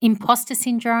imposter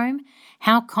syndrome,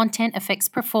 how content affects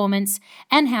performance,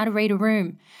 and how to read a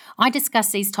room. I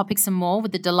discuss these topics and more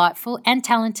with the delightful and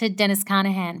talented Dennis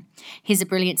Carnahan. He's a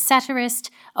brilliant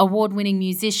satirist, award-winning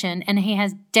musician, and he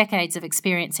has decades of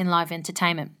experience in live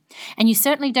entertainment. And you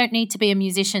certainly don't need to be a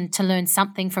musician to learn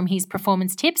something from his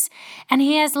performance tips, and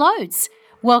he has loads.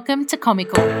 Welcome to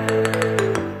Comical.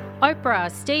 Oprah,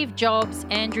 Steve Jobs,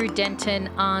 Andrew Denton,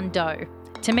 Ando.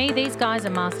 To me, these guys are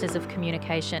masters of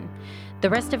communication. The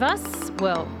rest of us,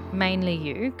 well, mainly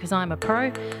you, because I'm a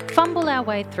pro, fumble our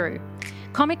way through.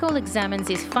 Comical examines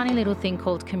this funny little thing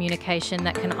called communication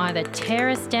that can either tear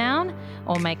us down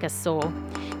or make us soar.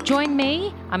 Join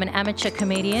me, I'm an amateur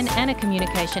comedian and a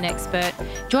communication expert.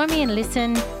 Join me and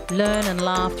listen, learn and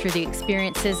laugh through the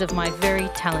experiences of my very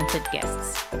talented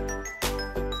guests.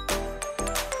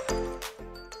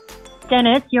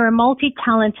 Dennis, you're a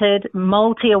multi-talented,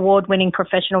 multi-award-winning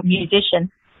professional musician.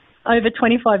 Over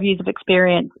 25 years of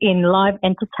experience in live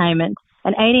entertainment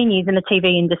and 18 years in the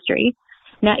TV industry.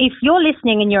 Now, if you're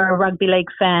listening and you're a rugby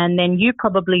league fan, then you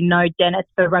probably know Dennis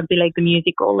for Rugby League the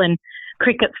Musical, and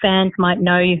cricket fans might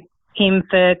know him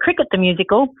for Cricket the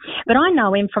Musical. But I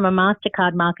know him from a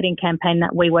MasterCard marketing campaign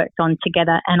that we worked on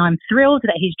together, and I'm thrilled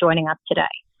that he's joining us today.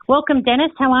 Welcome,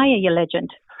 Dennis. How are you legend?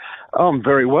 Oh, I'm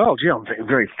very well. Gee, I'm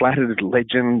very flattered as a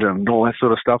legend and all that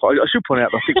sort of stuff. I should point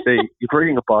out, I think you're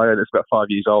reading a bio that's about 5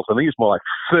 years old. So I think it's more like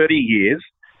 30 years.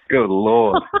 Good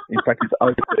Lord. In fact, it's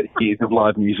over 30 years of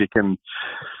live music and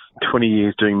 20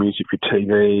 years doing music for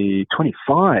TV.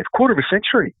 25, quarter of a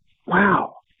century.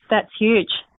 Wow. That's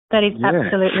huge. That is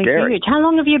absolutely scary. Huge. How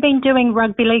long have you been doing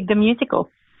Rugby League the Musical?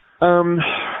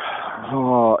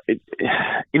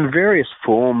 In various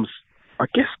forms. I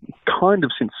guess kind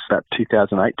of since about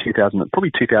 2008,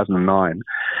 probably 2009.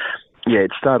 Yeah,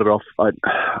 it started off, I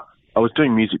was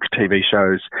doing music for TV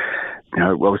shows. You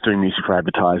know, I was doing music for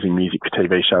advertising, music for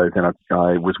TV shows, and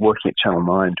I was working at Channel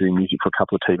 9 doing music for a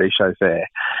couple of TV shows there.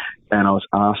 And I was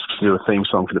asked to do a theme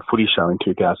song for the footy show in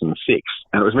 2006.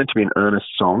 And it was meant to be an earnest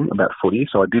song about footy,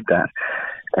 so I did that.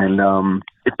 And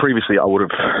previously I would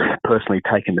have personally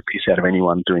taken the piss out of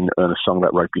anyone doing an earnest song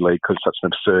about rugby league because it's such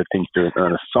an absurd thing to do an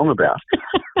earnest song about,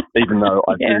 even though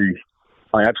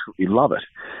I absolutely love it.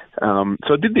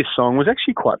 So I did this song, was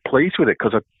actually quite pleased with it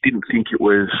because I didn't think it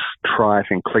was trite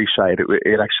and cliched.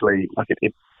 It actually,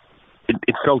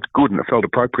 it felt good and it felt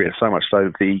appropriate, so much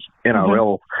so that the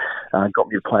NRL got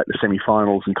me to play at the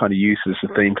semi-finals and kind of used it as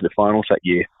the theme for the finals that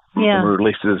year. Yeah. And we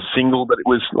released it as a single, but it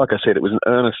was, like I said, it was an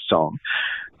earnest song.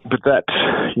 But that,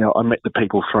 I met the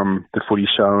people from the footy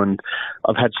show and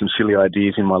I've had some silly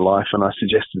ideas in my life and I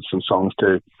suggested some songs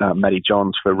to Matty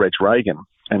Johns for Reg Reagan.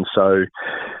 And so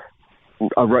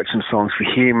I wrote some songs for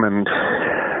him and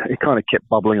it kind of kept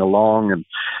bubbling along and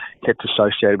kept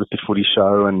associated with the footy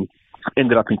show, and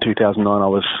ended up in 2009 I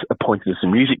was appointed as the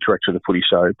music director of the footy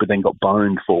show, but then got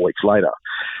boned 4 weeks later.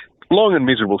 Long and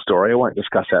miserable story. I won't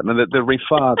discuss that. And there are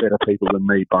far better people than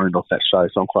me boned off that show,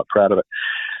 so I'm quite proud of it.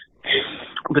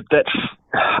 But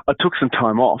I took some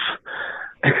time off,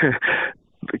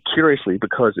 curiously,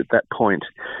 because at that point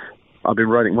I've been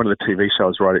writing, one of the TV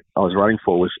shows I was writing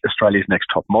for was Australia's Next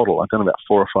Top Model. I've done about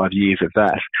 4 or 5 years of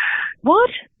that. What?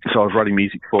 So I was writing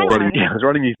music for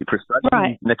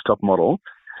Australia's Next Top Model.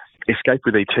 Escape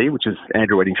with ET, which is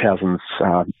Andrew Eddingshausen's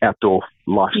outdoor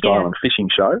lifestyle and fishing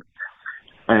show.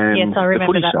 And yes, I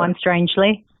remember that one,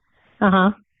 strangely.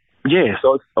 Yeah,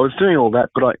 so I was doing all that,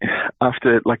 but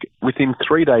within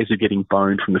 3 days of getting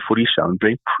boned from the footy show and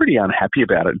being pretty unhappy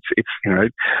about it, it's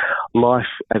life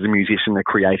as a musician, a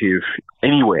creative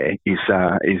anywhere is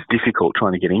difficult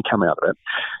trying to get income out of it.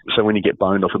 So when you get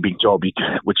boned off a big job,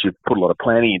 which you put a lot of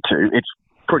planning into, it's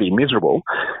pretty miserable.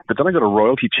 But then I got a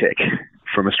royalty check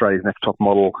from Australia's Next Top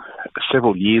Model,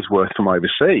 several years' worth from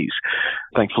overseas.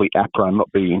 Thankfully, APRA, not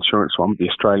the insurance one, but the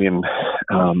Australian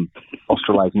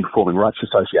Australasian Performing Rights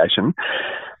Association,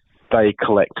 they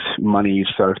collect money.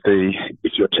 So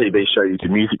if your TV show you do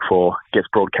music for gets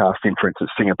broadcast in, for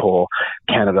instance, Singapore,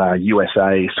 Canada,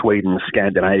 USA, Sweden,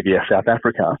 Scandinavia, South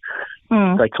Africa,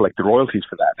 they collect the royalties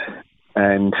for that.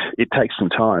 And it takes some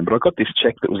time. But I got this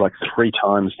check that was like 3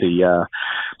 times the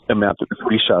amount that the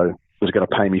footy show was going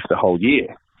to pay me for the whole year.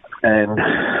 And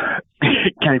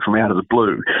it came from out of the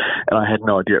blue, and I had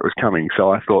no idea it was coming.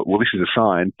 So I thought, well, this is a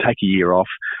sign. Take a year off.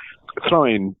 Throw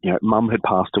in, Mum had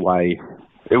passed away.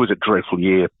 It was a dreadful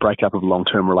year. Breakup of a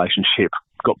long-term relationship.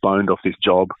 Got boned off this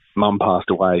job. Mum passed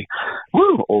away.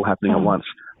 Woo! All happening at once.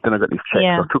 Then I got this check.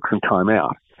 So I took some time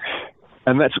out.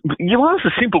 And you asked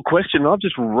a simple question, and I've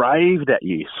just raved at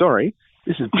you. Sorry.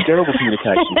 This is terrible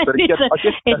communication. But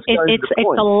it's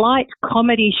a light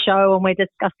comedy show, and we're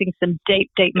discussing some deep,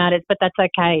 deep matters, but that's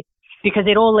okay. Because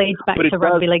it all leads back to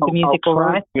Rugby League the musical,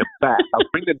 right? I'll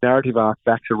bring the narrative arc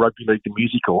back to Rugby League the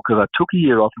musical because I took a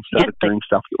year off and started doing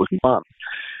stuff that was fun.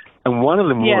 And one of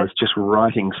them was just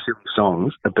writing silly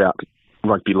songs about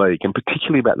rugby league and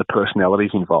particularly about the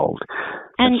personalities involved.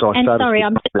 And so I'm just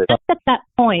at that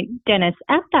point, Dennis,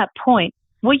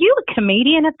 were you a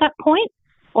comedian at that point?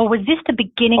 Or was this the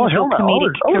beginning of your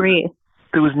comedic career?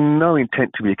 There was no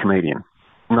intent to be a comedian.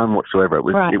 None whatsoever.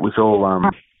 It was all...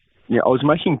 I was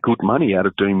making good money out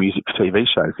of doing music for TV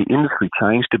shows. The industry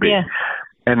changed a bit. Yeah.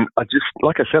 And I just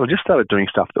started doing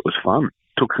stuff that was fun.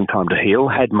 Took some time to heal,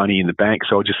 had money in the bank,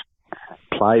 so I just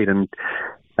played and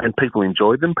people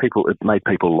enjoyed them. It made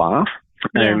people laugh.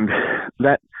 Yeah. And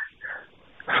that,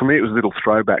 for me, it was a little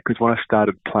throwback because when I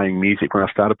started playing music, when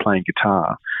I started playing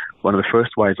guitar, one of the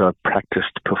first ways I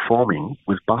practiced performing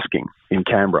was busking in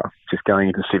Canberra, just going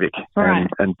into Civic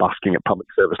and busking at public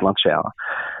service lunch hour.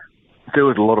 There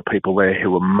was a lot of people there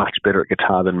who were much better at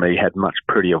guitar than me, had much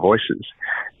prettier voices.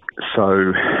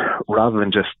 So rather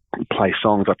than just play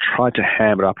songs, I tried to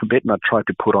ham it up a bit and I tried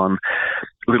to put on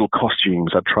little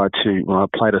costumes. I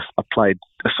played a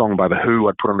song by The Who,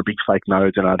 I'd put on a big fake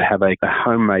nose and I'd have a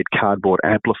homemade cardboard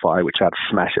amplifier which I'd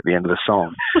smash at the end of the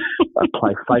song. I'd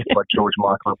play Faith by George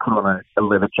Michael, I'd put on a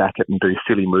leather jacket and do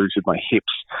silly moves with my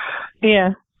hips.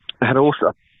 Yeah. I had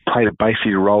also played a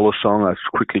Basie Roller song. I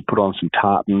quickly put on some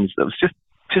tartans. It was just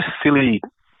silly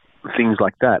things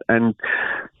like that. And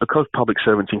because public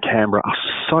servants in Canberra are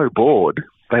so bored,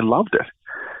 they loved it.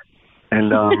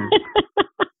 And there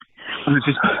was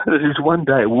this one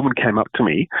day a woman came up to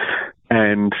me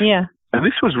and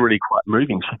this was really quite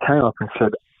moving. She came up and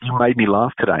said, "You made me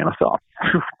laugh today." And I thought,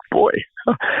 oh, boy.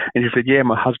 And she said, "Yeah,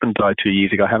 my husband died 2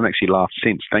 years ago. I haven't actually laughed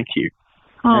since. Thank you."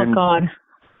 Oh, God.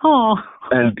 Oh.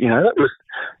 And, that was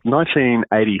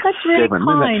 1987. That's really kind.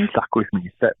 And that stuck with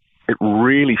me. It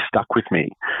really stuck with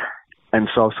me. And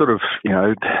so I've sort of,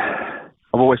 I've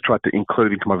always tried to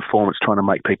include into my performance trying to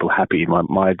make people happy.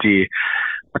 My idea,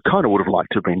 I kind of would have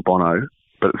liked to have been Bono,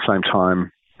 but at the same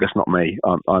time, that's not me.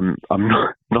 I'm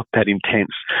not that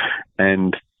intense.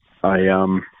 And I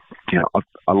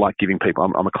like giving people,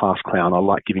 I'm a class clown. I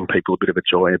like giving people a bit of a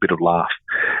joy, a bit of laugh.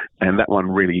 And that one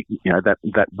really,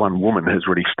 that one woman has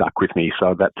really stuck with me.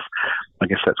 So I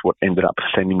guess that's what ended up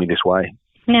sending me this way.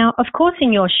 Now, of course,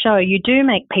 in your show, you do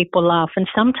make people laugh, and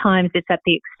sometimes it's at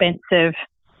the expense of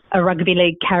a rugby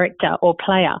league character or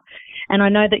player. And I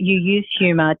know that you use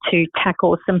humour to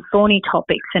tackle some thorny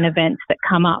topics and events that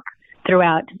come up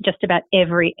throughout just about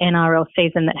every NRL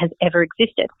season that has ever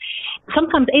existed.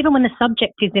 Sometimes even when the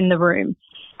subject is in the room.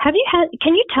 Can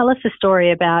you tell us a story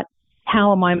about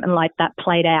how a moment like that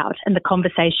played out and the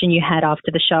conversation you had after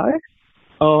the show?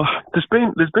 Oh, there's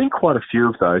been quite a few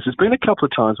of those. There's been a couple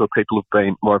of times where people have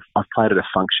been, or I've played at a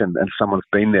function and someone's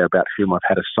been there about whom I've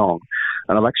had a song,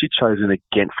 and I've actually chosen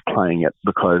against playing it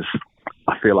because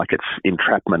I feel like it's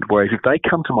entrapment. Whereas if they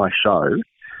come to my show,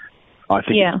 I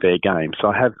think it's their game. So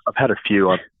I've had a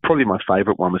few. Probably my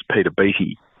favourite one was Peter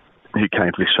Beattie, who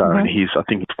came to this show, and I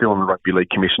think he's still on the Rugby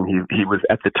League Commission. He was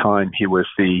at the time he was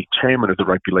the chairman of the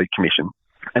Rugby League Commission,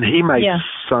 and he made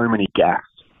so many gaffes.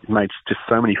 Made just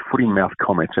so many footy-mouth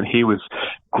comments, and he was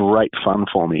great fun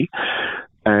for me.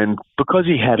 And because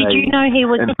he had Did you know he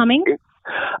was coming?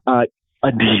 I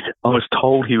did. I was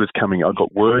told he was coming. I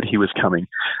got word he was coming.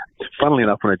 Funnily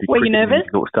enough, when I did Were you nervous?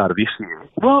 At the start of this year.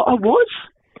 Well, I was.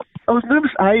 I was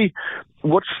nervous. A,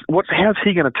 how's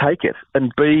he going to take it?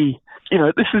 And B,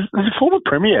 this is a former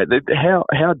premier.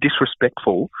 How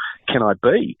disrespectful can I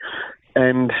be?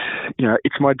 And,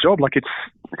 it's my job.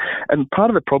 And part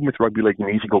of the problem with Rugby League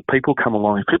musical, people come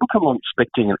along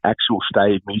expecting an actual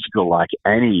stage musical like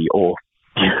Annie or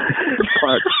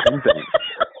Pirates of Penzance.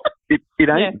 It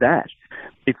ain't that.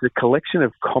 It's a collection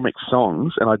of comic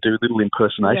songs, and I do little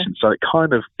impersonations. So it's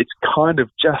kind of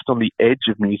just on the edge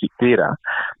of music theatre,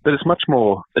 but it's much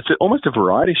more. It's almost a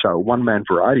variety show, a one-man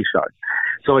variety show.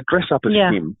 So I dress up as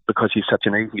him because he's such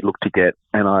an easy look to get,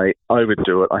 and I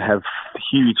overdo it. I have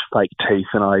huge fake teeth,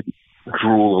 and I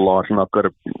drool a lot, and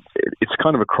it's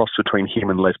kind of a cross between him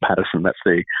and Les Patterson. That's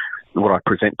what I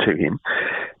present to him.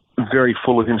 Very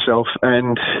full of himself,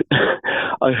 and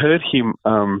I heard him.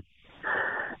 I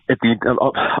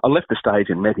left the stage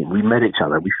and met him. We met each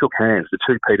other. We shook hands. The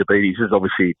two Peter Beatties, this is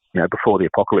obviously before the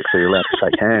apocalypse, so you're allowed to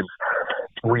shake hands.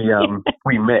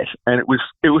 We met, and it was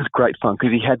great fun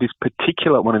because he had this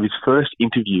particular one of his first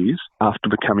interviews after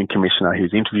becoming commissioner. He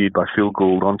was interviewed by Phil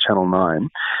Gould on Channel 9,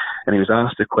 and he was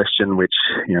asked a question which,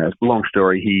 long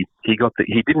story. He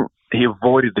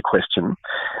avoided the question,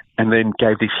 and then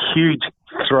gave this huge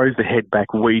throws the head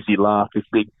back wheezy laugh, this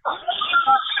big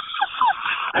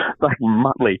like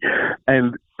Muttley,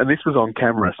 and and this was on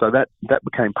camera, so that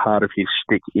became part of his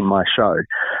shtick in my show.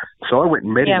 So I went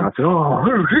and met him, and I said, "Oh,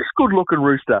 who's this good-looking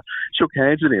rooster?" Shook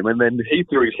hands with him, and then he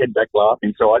threw his head back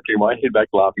laughing, so I threw my head back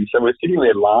laughing. So we're sitting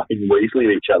there laughing weaselly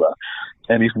at each other,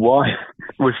 and his wife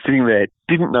was sitting there,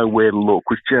 didn't know where to look,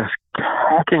 was just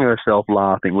cracking herself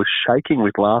laughing, was shaking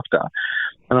with laughter.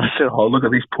 And I said, "Oh, look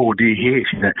at this poor dear here.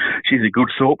 She's a good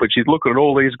sort, but she's looking at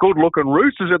all these good-looking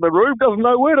roosters in the room, doesn't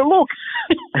know where to look."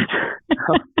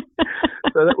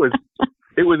 So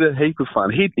it was a heap of fun.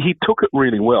 He took it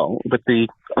really well, but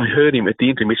I heard him at the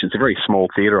intermission. It's a very small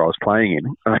theatre I was playing in,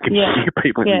 and I could hear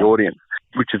people in the audience,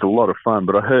 which is a lot of fun.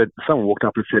 But I heard someone walked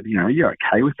up and said, "Are you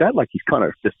okay with that?" Like, he's kind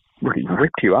of just really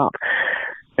ripped you up.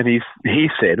 And he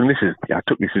said, and I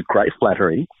took this as great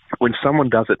flattery, when someone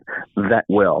does it that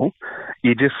well,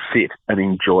 you just sit and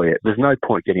enjoy it. There's no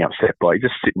point getting upset by it. You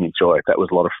just sit and enjoy it. That was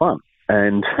a lot of fun.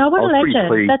 And what I was a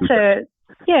legend.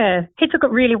 He took it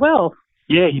really well.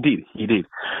 Yeah, he did.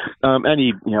 And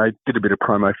he did a bit of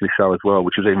promo for the show as well,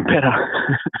 which was even better.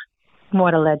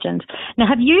 What a legend. Now,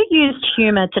 have you used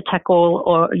humour to tackle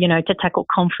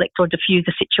conflict or diffuse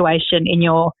a situation in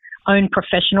your own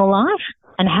professional life?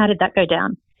 And how did that go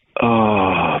down?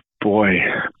 Oh, boy.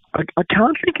 I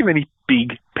can't think of any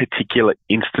big particular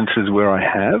instances where I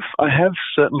have. I have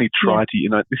certainly tried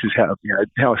to, this is how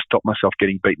I stopped myself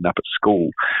getting beaten up at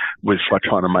school, was by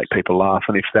trying to make people laugh.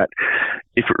 And if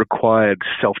it required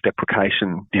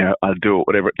self-deprecation, I'd do it,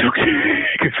 whatever it took,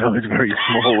 because I was a very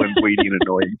small and weedy and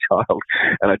annoying child,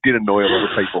 and I did annoy a lot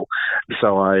of people.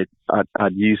 So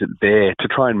I'd use it there to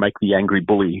try and make the angry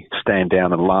bully stand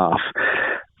down and laugh.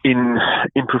 In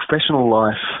professional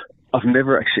life, I've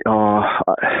never actually.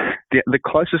 The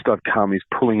closest I've come is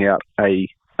pulling out a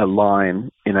line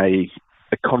in a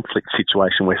conflict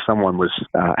situation where someone was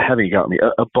having a go at me.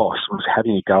 A boss was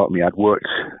having a go at me. I'd worked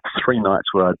 3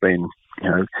 nights where I'd been,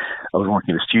 I was working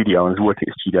in the studio, and I was working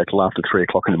in the studio till after 3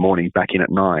 o'clock in the morning, back in at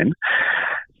 9.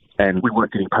 And we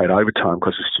weren't getting paid overtime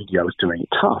because the studio was doing it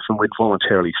tough, and we'd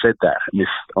voluntarily said that. And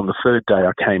on the 3rd day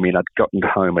I came in, I'd gotten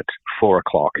home at 4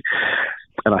 o'clock.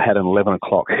 And I had an 11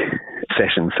 o'clock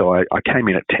session, so I came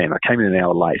in at 10. I came in an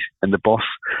hour late, and the boss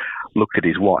looked at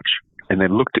his watch and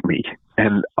then looked at me.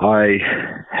 And I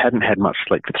hadn't had much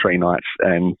sleep for 3 nights,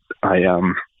 and I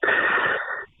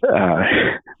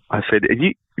said, did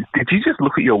you just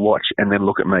look at your watch and then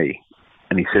look at me?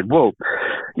 And he said, "Well,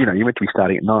 you're meant to be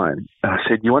starting at 9. And I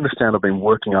said, "You understand I've been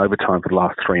working overtime for the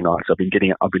last 3 nights. I've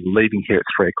been leaving here at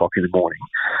 3 o'clock in the morning.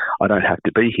 I don't have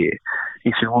to be here."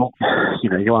 He said, "Well,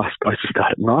 you are supposed to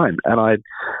start at 9. And I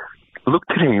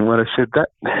looked at him and I said,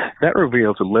 that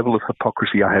reveals a level of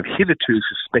hypocrisy I have hitherto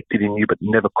suspected in you but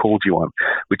never called you on,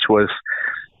 which was,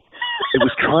 it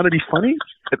was trying to be funny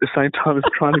at the same time as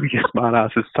trying to be a smart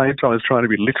ass, at the same time as trying to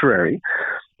be literary.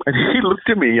 And he looked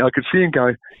at me, I could see him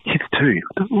go, "Hitherto?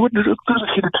 What does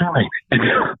hitherto mean?" And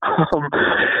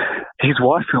his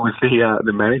wife, who was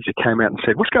the manager, came out and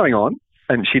said, "What's going on?"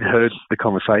 And she'd heard the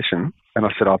conversation, and I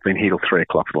said, "I've been here till 3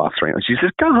 o'clock for the last 3 hours." She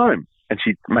said, "Go home." And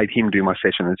she made him do my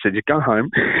session and said, "You go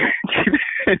home." She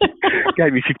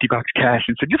gave me $50 cash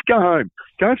and said, "Just go home.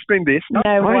 Go and spend this. No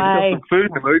way. Some food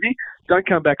in the movie. Don't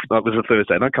come back." It was a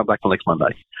Thursday. Don't come back till next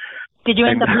Monday. Did you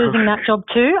end up losing that job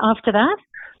too after that?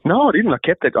 No, I didn't. I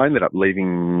kept it. I ended up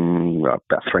leaving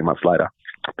about 3 months later.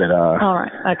 But all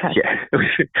right. Okay. Yeah.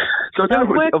 So it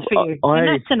worked for you. In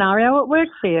that scenario, it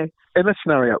worked for you. In that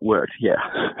scenario, it worked. Yeah.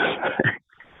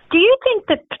 Do you think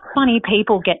that funny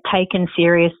people get taken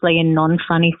seriously in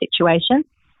non-funny situations?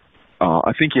 Oh,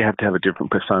 I think you have to have a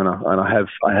different persona, and I have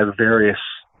various.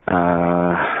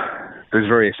 There's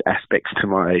various aspects to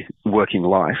my working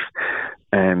life.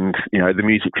 And, the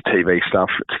music for TV stuff,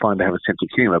 it's fine to have a sense of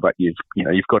humour, but you've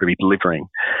got to be delivering.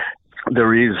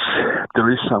 There is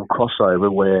some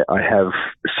crossover where I have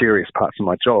serious parts of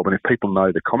my job, and if people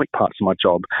know the comic parts of my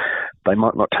job, they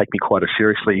might not take me quite as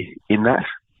seriously in that,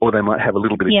 or they might have a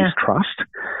little bit of distrust.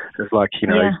 It's like,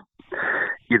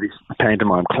 you're this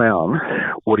pantomime clown,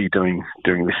 what are you doing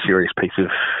this serious piece of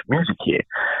music here?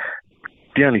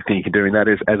 The only thing you can do in that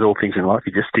is, as all things in life,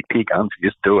 you just stick to your guns, you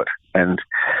just do it. And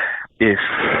if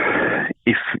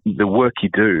the work you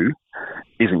do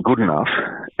isn't good enough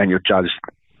and you're judged,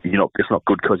 it's not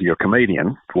good because you're a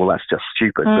comedian, well, that's just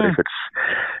stupid. But if it's,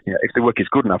 if the work is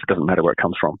good enough, it doesn't matter where it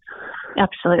comes from.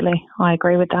 Absolutely. I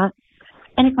agree with that.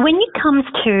 And when it comes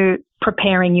to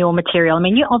preparing your material, I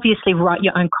mean, you obviously write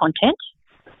your own content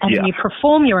and you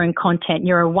perform your own content.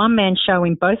 You're a one-man show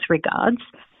in both regards.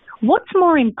 What's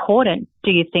more important,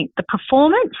 do you think, the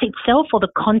performance itself or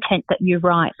the content that you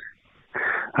write?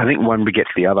 I think one begets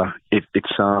the other. It's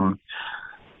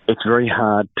very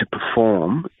hard to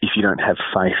perform if you don't have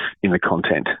faith in the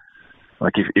content.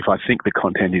 Like if I think the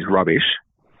content is rubbish,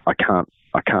 I can't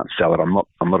sell it. I'm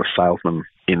not a salesman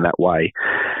in that way.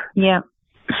 Yeah.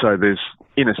 So there's,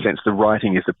 in a sense, the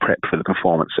writing is the prep for the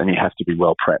performance, and you have to be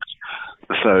well prepped.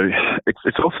 So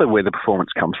it's also where the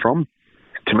performance comes from.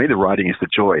 To me, the writing is the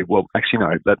joy. Well, actually,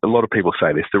 no. That a lot of people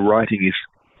say this. The writing is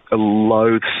a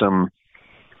loathsome,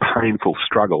 painful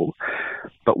struggle,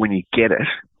 but when you get it,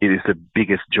 it is the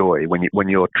biggest joy. When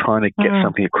you're trying to get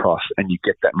something across and you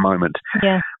get that moment.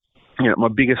 Yeah. You know, my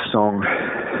biggest song,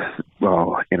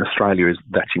 well, in Australia is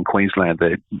That's in Queensland,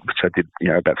 which I did,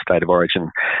 about state of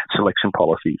origin selection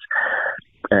policies.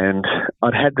 And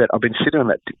I've been sitting on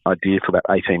that idea for about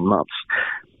 18 months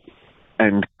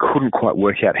and couldn't quite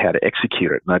work out how to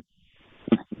execute it. And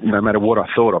no matter what I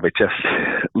thought of it, just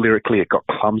lyrically it got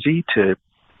clumsy to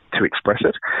express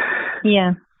it.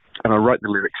 Yeah. And I wrote the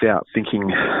lyrics out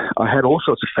thinking I had all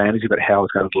sorts of fantasy about how I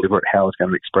was going to deliver it, how I was going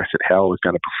to express it, how I was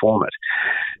going to perform it.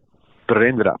 But it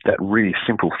ended up that really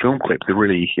simple film clip, the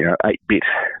really 8-bit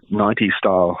 90s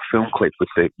style film clip with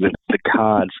the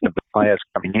cards of the players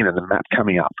coming in and the map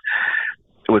coming up.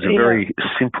 It was a very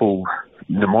simple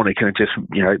mnemonic, and it just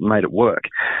made it work.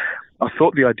 I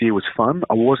thought the idea was fun.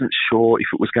 I wasn't sure if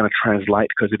it was going to translate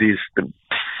because it is the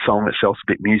song itself's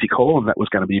a bit music hall, and that was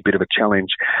going to be a bit of a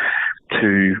challenge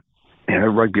to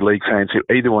rugby league fans who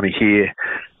either want to hear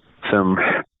some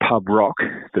pub rock,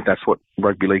 that's what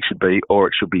rugby league should be, or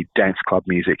it should be dance club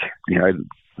music.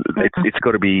 It's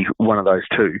got to be one of those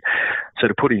two. So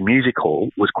to put in music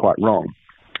hall was quite wrong.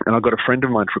 And I got a friend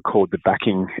of mine to record the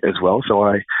backing as well. So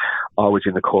I was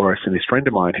in the chorus, and this friend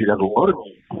of mine who does a lot of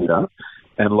theatre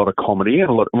and a lot of comedy and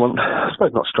I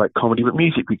suppose not straight comedy, but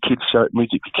music for kids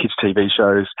TV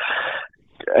shows.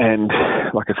 And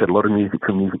like I said, a lot of music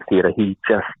from music theatre. He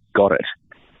just got it.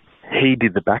 He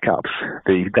did the backups,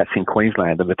 That's in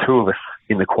Queensland, and the two of us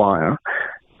in the choir.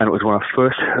 And it was when I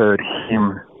first heard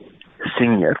him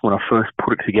singing it, when I first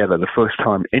put it together, the first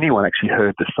time anyone actually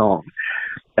heard the song.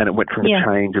 And it went from the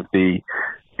change of the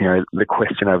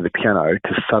question over the piano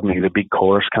to suddenly the big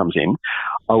chorus comes in.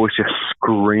 I was just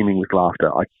screaming with laughter.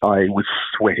 I was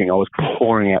sweating. I was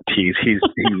pouring out tears. He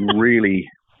really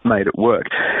made it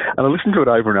work. And I listened to it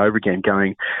over and over again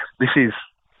going,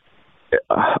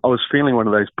 I was feeling one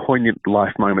of those poignant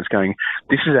life moments going,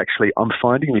 I'm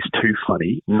finding this too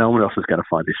funny. No one else is going to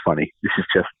find this funny. This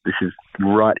is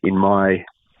right in my,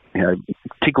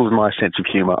 tickles my sense of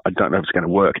humour. I don't know if it's going to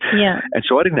work. Yeah. And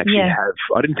so I didn't I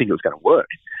didn't think it was going to work.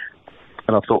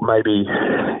 And I thought maybe,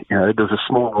 there was a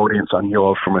small audience I knew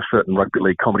of from a certain rugby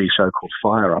league comedy show called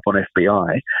Fire Up on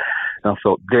FBI. And I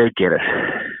thought, they'd get it.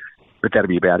 But that'd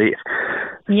be about it.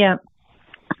 Yeah.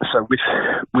 So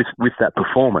with that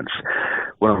performance,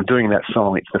 when I'm doing that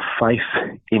song, it's the faith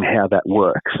in how that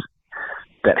works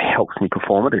that helps me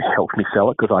perform it. It helps me sell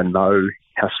it because I know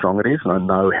how strong it is and I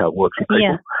know how it works with people.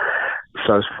 Yeah.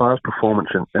 So as far as performance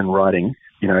and writing,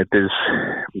 there's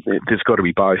got to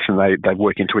be both, and they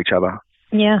work into each other.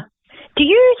 Yeah. Do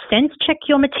you sense check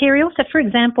your material? So, for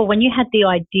example, when you had the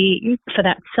idea for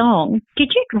that song,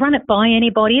 did you run it by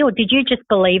anybody, or did you just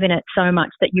believe in it so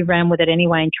much that you ran with it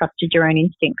anyway and trusted your own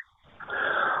instincts?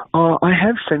 I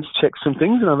have sense checked some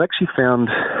things, and I've actually found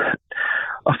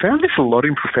this a lot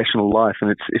in professional life,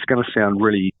 and it's going to sound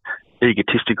really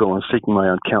egotistical and seeking my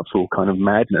own counsel kind of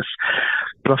madness.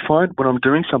 But I find when I'm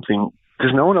doing something,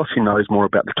 there's no one else who knows more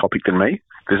about the topic than me.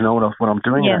 There's no one else. When I'm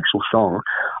doing an actual song,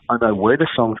 I know where the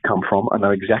songs come from. I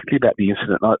know exactly about the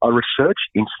incident. I research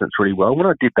incidents really well. When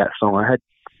I did that song, I had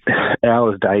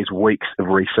hours, days, weeks of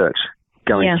research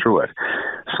going through it.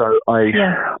 So I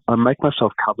make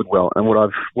myself covered well. And what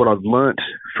I've learnt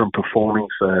from performing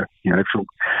for,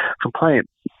 from playing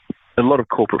a lot of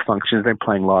corporate functions, then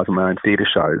playing live on my own theatre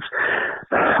shows.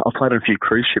 I've played on a few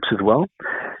cruise ships as well.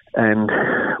 And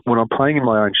when I'm playing in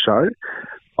my own show,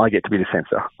 I get to be the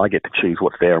censor. I get to choose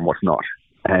what's there and what's not.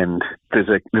 And there's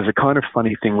a kind of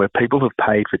funny thing where people have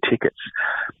paid for tickets.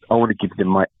 I want to give them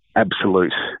my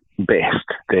absolute best.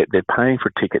 They're paying for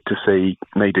a ticket to see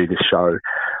me do this show.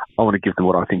 I want to give them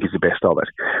what I think is the best of it.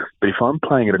 But if I'm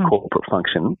playing at a corporate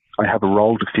function, I have a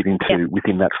role to fit into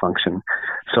within that function.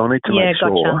 So I need to make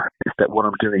sure that what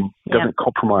I'm doing doesn't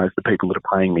compromise the people that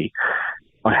are paying me.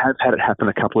 I have had it happen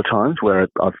a couple of times where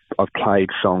I've played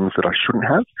songs that I shouldn't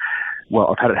have. Well,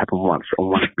 I've had it happen once,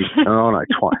 twice,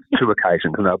 2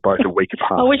 occasions, and they're both a week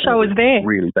apart. I wish I was there.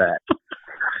 Really bad.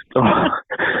 But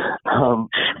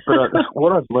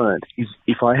what I've learned is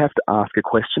if I have to ask a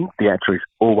question, the answer is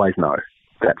always no.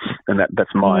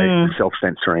 That's my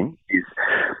self-censoring. Is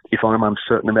if I'm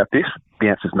uncertain about this, the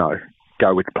answer is no.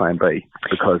 Go with plan B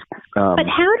because. But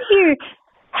how do you?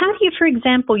 How do you, for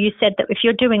example, you said that if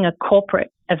you're doing a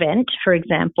corporate event, for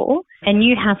example, and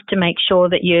you have to make sure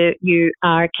that you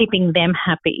are keeping them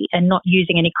happy and not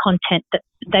using any content that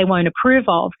they won't approve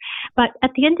of. But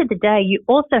at the end of the day, you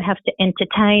also have to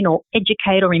entertain or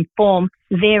educate or inform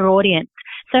their audience.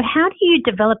 So how do you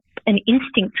develop an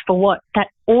instinct for what that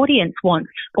audience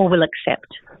wants or will accept?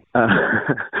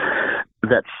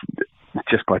 That's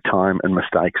just by time and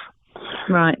mistakes.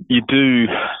 Right. You do,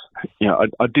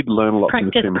 I did learn a lot from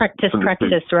the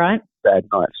practice, right? Bad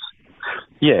nights.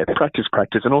 Yeah, practice.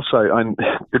 And also,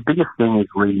 the biggest thing is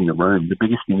reading the room. The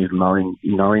biggest thing is knowing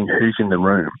who's in the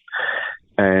room.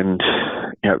 And,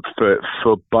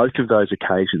 for both of those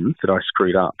occasions that I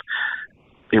screwed up,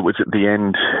 it was at the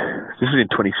end, this was in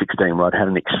 2016, where I'd had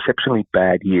an exceptionally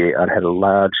bad year. I'd had a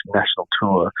large national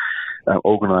tour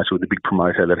organised with a big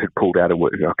promoter that had pulled out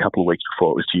a couple of weeks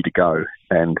before it was due to go.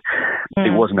 And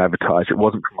it wasn't advertised, it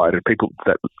wasn't promoted.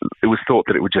 It was thought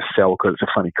that it would just sell because it's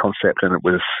a funny concept, and it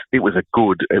was a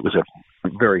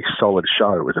very solid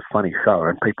show. It was a funny show,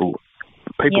 and people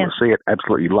who see it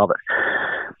absolutely love it.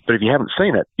 But if you haven't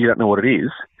seen it, you don't know what it is.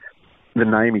 The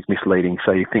name is misleading,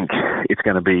 so you think it's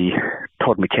going to be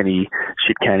Todd McKenney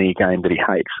shit canny game that he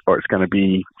hates, or it's going to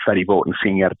be Fatty Vorton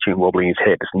singing out of tune, wobbling his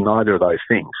head. It's neither of those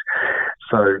things.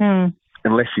 So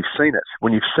unless you've seen it,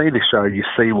 when you see the show, you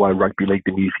see why Rugby League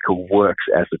the Musical works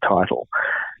as the title.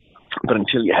 But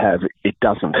until you have, it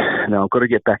doesn't. Now, I've got to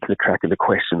get back to the track of the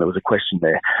question. There was a question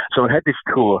there. So I had this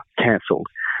tour cancelled.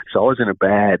 So I was in a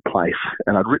bad place,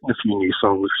 and I'd written a few new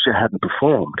songs which I hadn't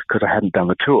performed because I hadn't done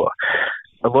the tour.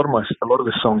 A lot of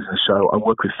the songs in the show, I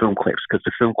work with film clips, because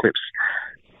the film clips,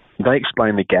 they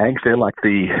explain the gags. They're like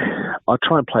I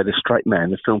try and play the straight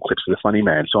man, the film clips are the funny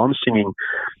man. So I'm singing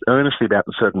earnestly about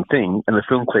a certain thing, and the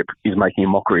film clip is making a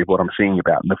mockery of what I'm singing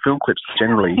about. And the film clips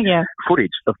generally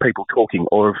footage of people talking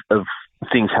or of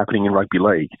things happening in rugby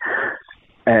league.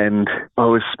 And I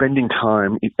was spending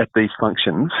time at these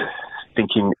functions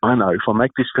thinking, I know, if I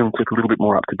make this film clip a little bit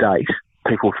more up to date,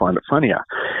 people will find it funnier.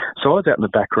 So I was out in the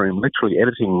back room literally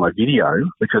editing my video,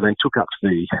 which I then took up to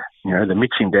the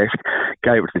mixing desk,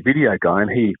 gave it to the video guy,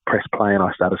 and he pressed play and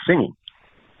I started singing.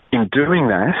 In doing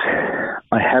that,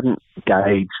 I hadn't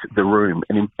gauged the room.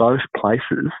 And in both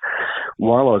places,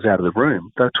 while I was out of the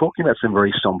room, they were talking about some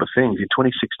very somber things. In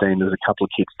 2016, there was a couple of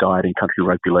kids died in country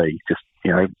rugby league, just,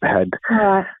 had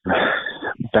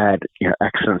bad,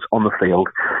 accidents on the field.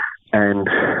 And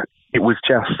it was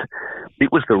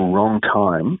the wrong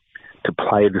time to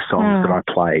play the songs that I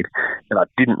played, and I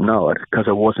didn't know it because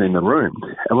I wasn't in the room.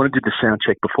 And when I did the sound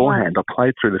check beforehand, I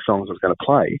played through the songs I was going to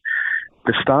play.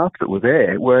 The staff that were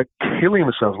there were killing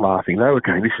themselves laughing. They were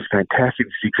going, "This is fantastic.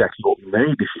 This is exactly what we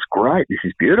need. This is great. This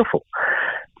is beautiful."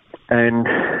 And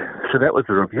so that was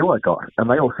the review I got. And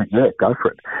they all said, "Yeah, go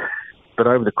for it." But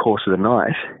over the course of the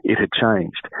night, it had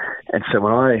changed. And so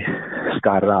when I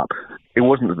started up, it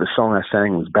wasn't that the song I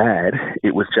sang was bad.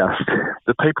 It was just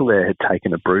the people there had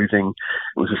taken a bruising.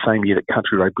 It was the same year that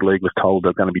Country Rugby League was told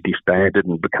they're going to be disbanded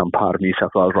and become part of New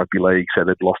South Wales Rugby League, so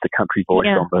they'd lost a country voice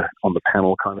on the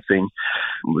panel kind of thing.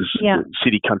 It was the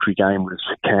City Country game was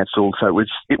cancelled, so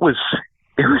it was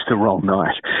the wrong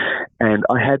night. And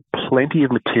I had plenty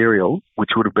of material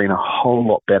which would have been a whole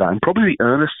lot better, and probably the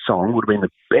Ernest song would have been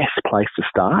the best place to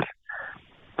start.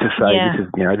 To say this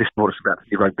is what it's about.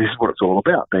 This is what it's all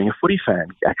about. Being a footy fan,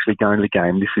 actually going to the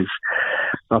game.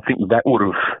 I think that would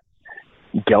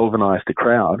have galvanised the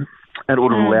crowd, and it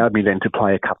would have allowed me then to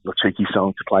play a couple of cheeky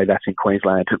songs, to play That's in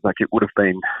Queensland. It would have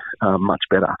been much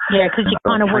better. Yeah, because you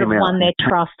kind of would have won their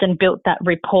trust and built that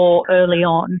rapport early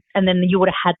on, and then you would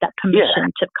have had that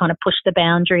permission to kind of push the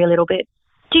boundary a little bit.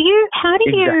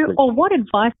 Or what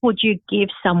advice would you give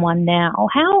someone now?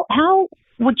 How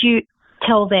would you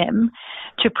tell them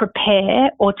to prepare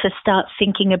or to start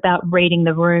thinking about reading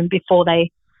the room before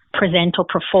they present or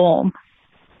perform?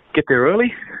 Get there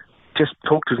early. Just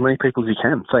talk to as many people as you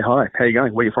can. Say hi. How you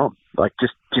going? Where you from?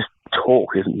 Just talk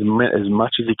as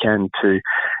much as you can to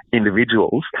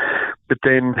individuals. But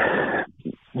then,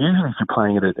 usually if you're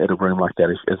playing at a room like that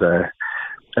as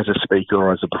a speaker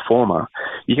or as a performer,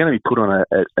 you're going to be put on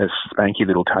a spanky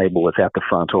little table that's out the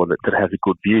front or that has a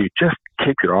good view. Just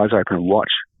keep your eyes open and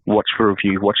watch for a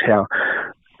view,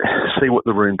 see what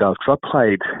the room does. Because I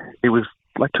played, it was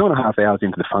like 2.5 hours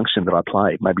into the function that I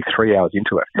played, maybe 3 hours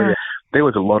into it. Yeah. There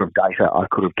was a lot of data I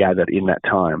could have gathered in that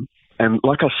time. And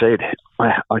like I said,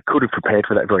 I could have prepared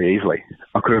for that very easily.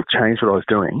 I could have changed what I was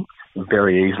doing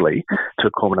very easily to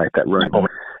accommodate that room.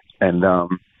 And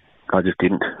I just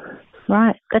didn't.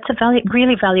 Right. That's a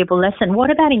really valuable lesson. What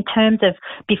about in terms of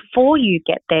before you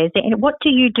get there? What do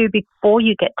you do before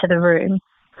you get to the room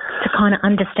to kind of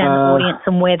understand the audience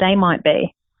and where they might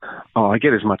be? I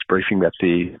get as much briefing about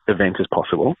the event as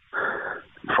possible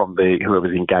from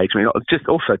whoever's engaged me. Just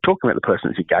also talking about the person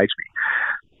that's engaged me,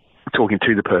 talking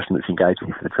to the person that's engaged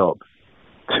me for the job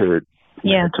to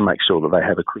make sure that they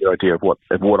have a clear idea of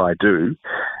what I do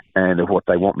and of what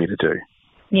they want me to do.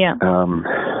 Yeah.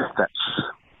 That's,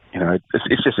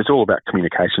 it's all about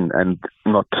communication and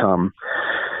not,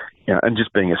 and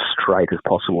just being as straight as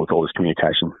possible with all this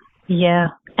communication. Yeah.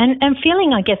 And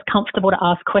feeling, I guess, comfortable to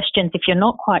ask questions if you're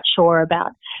not quite sure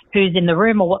about who's in the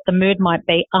room or what the mood might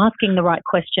be, asking the right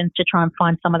questions to try and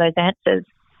find some of those answers.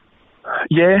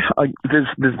 Yeah, there's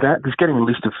that. There's getting a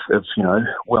list of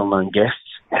well-known guests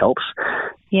helps.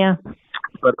 Yeah.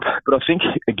 But I think,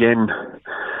 again,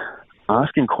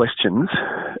 asking questions,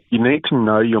 you need to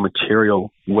know your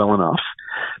material well enough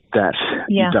that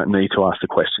you don't need to ask the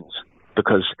questions.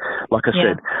 Because, like I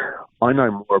said, I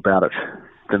know more about it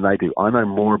than they do. I know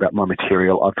more about my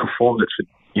material. I've performed it for,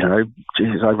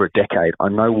 over a decade. I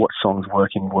know what songs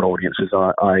work in what audiences.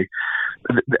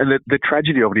 The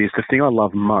tragedy of it is the thing I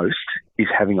love most is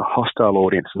having a hostile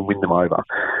audience and win them over.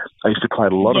 I used to play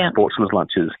at a lot of sportsmen's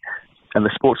lunches, and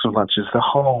the sportsmen's lunches, the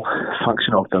whole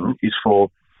function of them is for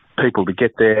people to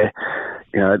get there.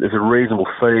 There's a reasonable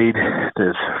feed,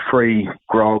 there's free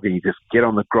grog, and you just get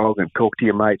on the grog and talk to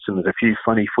your mates, and there's a few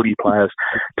funny footy players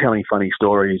telling funny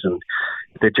stories, and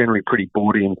they're generally pretty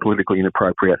bawdy and politically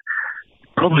inappropriate.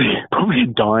 Probably a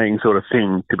dying sort of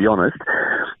thing, to be honest.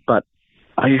 But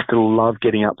I used to love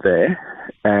getting up there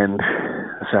and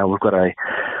say, we've got a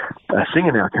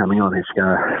singer now coming on who's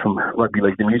from Rugby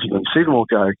League the Musical, and Susan will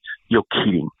go, you're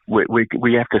kidding.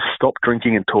 We have to stop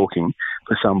drinking and talking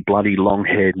for some bloody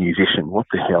long-haired musician. What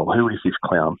the hell? Who is this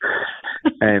clown?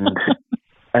 And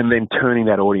then turning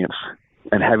that audience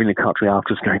and having the country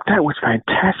afterwards going, that was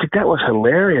fantastic, that was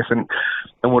hilarious. And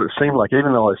what it seemed like,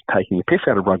 even though I was taking the piss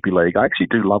out of rugby league, I actually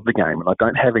do love the game, and I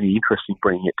don't have any interest in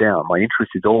bringing it down. My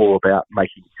interest is all about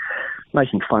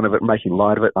making fun of it, making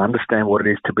light of it. I understand what it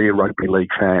is to be a rugby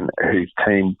league fan whose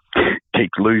team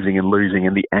keeps losing, and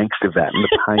the angst of that, and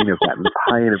the pain of that, and the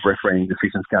pain of refereeing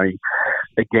decisions going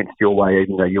against your way,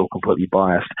 even though you're completely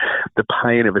biased. The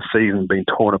pain of a season being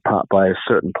torn apart by a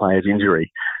certain player's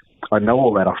injury. I know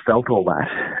all that. I felt all that.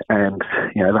 And,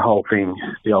 the whole thing,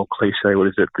 the old cliche, what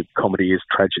is it? The comedy is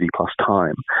tragedy plus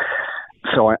time.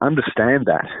 So I understand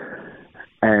that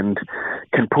and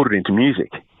can put it into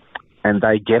music, and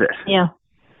they get it. Yeah.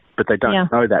 But they don't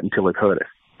know that until they've heard it.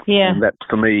 Yeah. And that,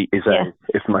 for me, is the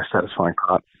most satisfying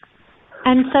part.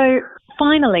 And so,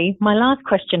 finally, my last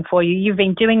question for you. You've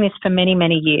been doing this for many,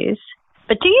 many years,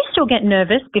 but do you still get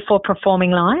nervous before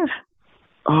performing live?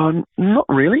 Not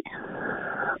really.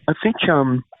 I think...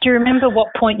 do you remember what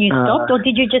point you stopped, or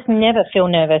did you just never feel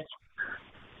nervous?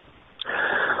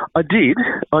 I did.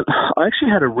 I actually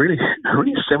had a really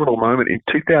seminal moment in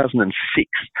 2006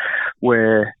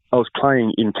 where I was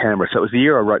playing in Canberra. So it was the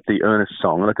year I wrote the Ernest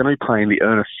song, and I was going to be playing the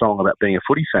Ernest song about being a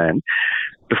footy fan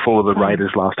before the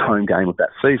Raiders' last home game of that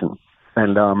season.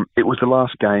 And it was the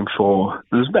last game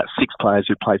there was about 6 players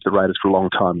who played for the Raiders for a long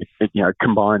time,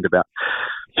 combined about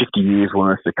 50 years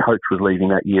worth. The coach was leaving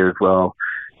that year as well.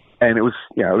 And it was,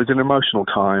 it was an emotional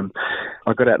time.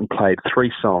 I got out and played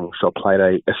 3 songs. So I played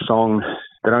a song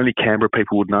that only Canberra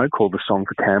people would know called The Song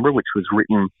for Canberra, which was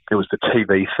it was the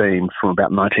TV theme from about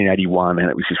 1981.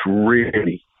 And it was this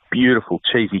really beautiful,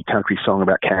 cheesy country song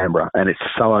about Canberra. And it's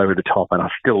so over the top, and I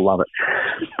still love it.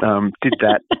 Did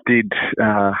that.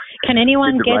 Can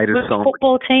anyone guess which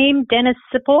football team Dennis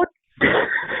supports?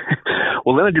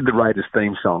 Well, then I did the Raiders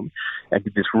theme song. I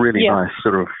did this really nice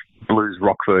sort of blues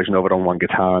rock version of it on one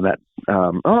guitar, and that.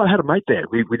 I had a mate there.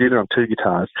 We did it on 2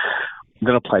 guitars.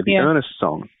 Then I played the Ernest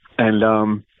song,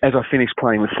 and as I finished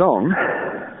playing the song,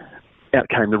 out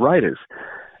came the Raiders,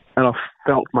 and I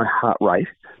felt my heart rate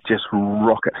just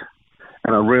rocket,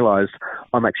 and I realised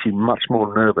I'm actually much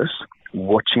more nervous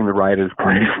watching the Raiders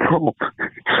play football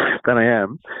than I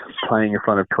am playing in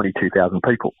front of 22,000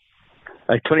 people.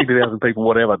 22,000 people,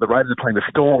 whatever. The Raiders are playing the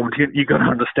Storm. You got to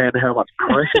understand how much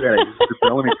pressure that is. The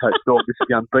Bellamy coach thought this is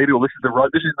the unbeatable. This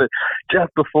is the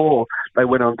just before they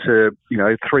went on to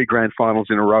 3 grand finals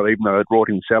in a row, even though it brought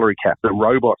in salary cap. The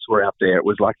robots were out there. It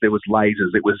was like there was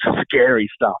lasers. It was scary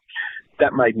stuff.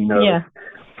 That made me nervous.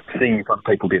 Seeing in front of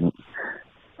people didn't.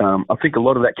 I think a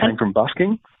lot of that came from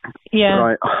busking.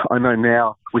 Yeah. But I know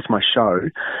now with my show,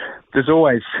 there's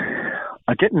always...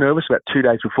 I get nervous about 2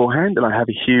 days beforehand, and I have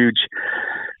a huge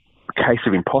case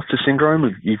of imposter syndrome.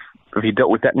 Have you dealt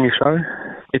with that in your show?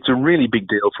 It's a really big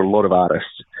deal for a lot of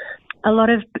artists. A lot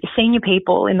of senior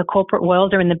people in the corporate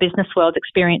world or in the business world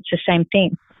experience the same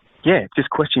thing. just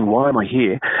questioning, why am I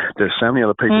here? There's so many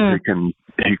other people who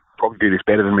probably do this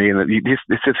better than me, and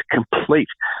this is a complete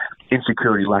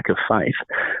insecurity, lack of faith.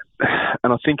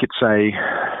 And I think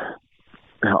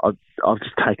I've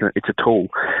just taken it. It's a tool.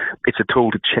 It's a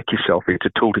tool to check yourself. It's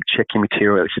a tool to check your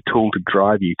material. It's a tool to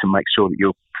drive you to make sure that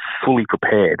you're fully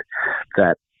prepared,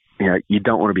 that you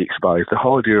don't want to be exposed. The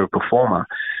whole idea of a performer,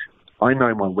 I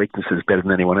know my weaknesses better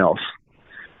than anyone else,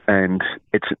 and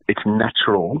it's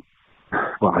natural.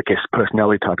 Well, I guess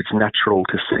personality type, it's natural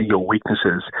to see your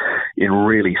weaknesses in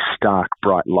really stark,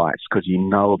 bright lights because you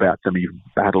know about them, you've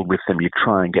battled with them, you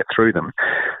try and get through them.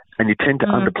 And you tend to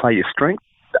underplay your strengths,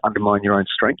 to undermine your own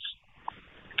strengths.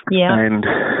 Yeah, and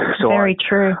so very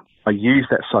true. I use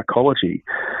that psychology.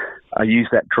 I use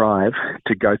that drive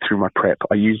to go through my prep.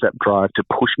 I use that drive to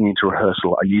push me into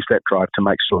rehearsal. I use that drive to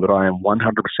make sure that I am 100%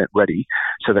 ready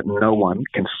so that no one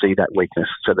can see that weakness,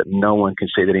 so that no one can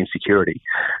see that insecurity.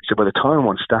 So by the time I'm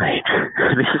on stage,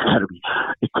 this is going to be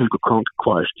a Cooper Cronk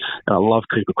quote. And I love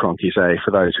Cooper Cronk. He's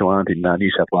for those who aren't in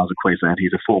New South Wales and Queensland,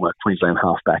 he's a former Queensland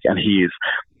halfback, and he is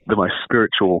the most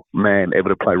spiritual man ever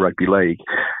to play rugby league.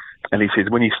 And he says,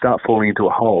 when you start falling into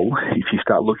a hole, if you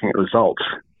start looking at results,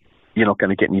 you're not going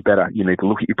to get any better. You need to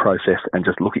look at your process and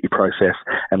just look at your process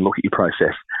and look at your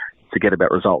process to get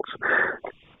about results.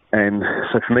 And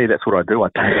so for me, that's what I do. I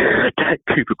take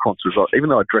Cooper Cronk's results, even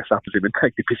though I dress up as him and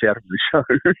take the piss out of the show.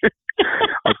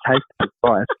 I take the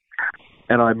advice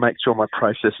and I make sure my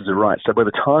processes are right. So by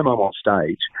the time I'm on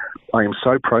stage, I am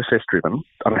so process driven,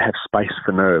 I don't have space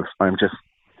for nerves. I'm just,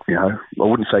 I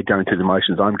wouldn't say going through the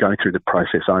motions. I'm going through the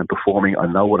process. I'm performing. I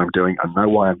know what I'm doing. I know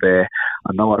why I'm there.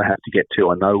 I know what I have to get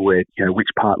to. I know where, which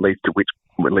part leads to which,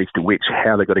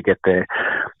 how they've got to get there.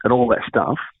 And all that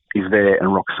stuff is there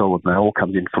and rock solid. And it all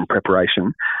comes in from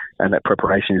preparation. And that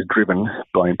preparation is driven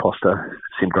by imposter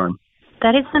syndrome.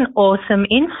 That is an awesome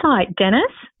insight,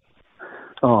 Dennis.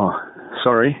 Oh,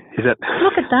 sorry.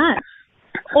 Look at that.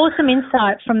 Awesome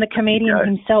insight from the comedian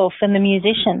himself and the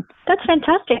musician. That's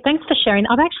fantastic. Thanks for sharing.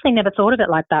 I've actually never thought of it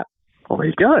like that. Well, there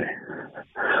you go.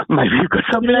 Maybe you've got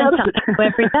something out of it.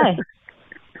 Every day.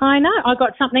 I know. I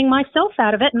got something myself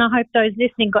out of it, and I hope those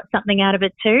listening got something out of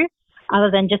it too, other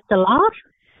than just a laugh.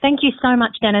 Thank you so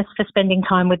much, Dennis, for spending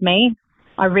time with me.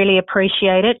 I really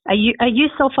appreciate it. Are you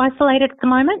self-isolated at the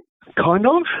moment? Kind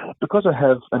of, because I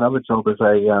have another job as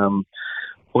a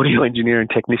audio engineer and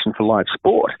technician for live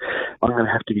sport. I'm going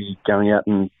to have to be going out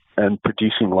and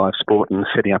producing live sport and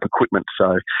setting up equipment.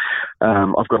 So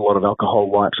I've got a lot of alcohol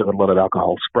wipes. I've got a lot of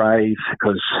alcohol sprays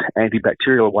because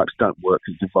antibacterial wipes don't work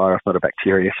because it's a virus, not a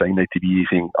bacteria. So you need to be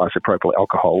using isopropyl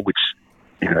alcohol, which,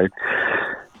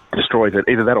 destroys it.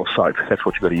 Either that or soap. That's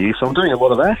what you've got to use. So I'm doing a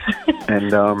lot of that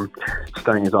and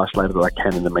staying as isolated as I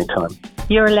can in the meantime.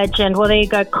 You're a legend. Well, there you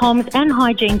go. Comms and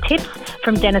hygiene tips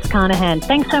from Dennis Carnahan.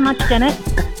 Thanks so much, Dennis.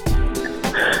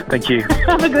 Thank you.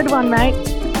 Have a good one, mate.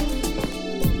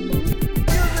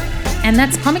 And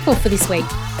that's Comical for this week.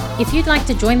 If you'd like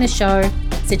to join the show,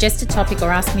 suggest a topic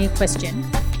or ask me a question,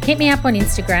 hit me up on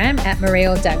Instagram at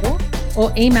marielle.daggle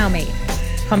or email me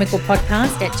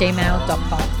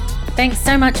comicalpodcast@gmail.com. Thanks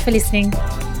so much for listening.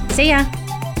 See ya.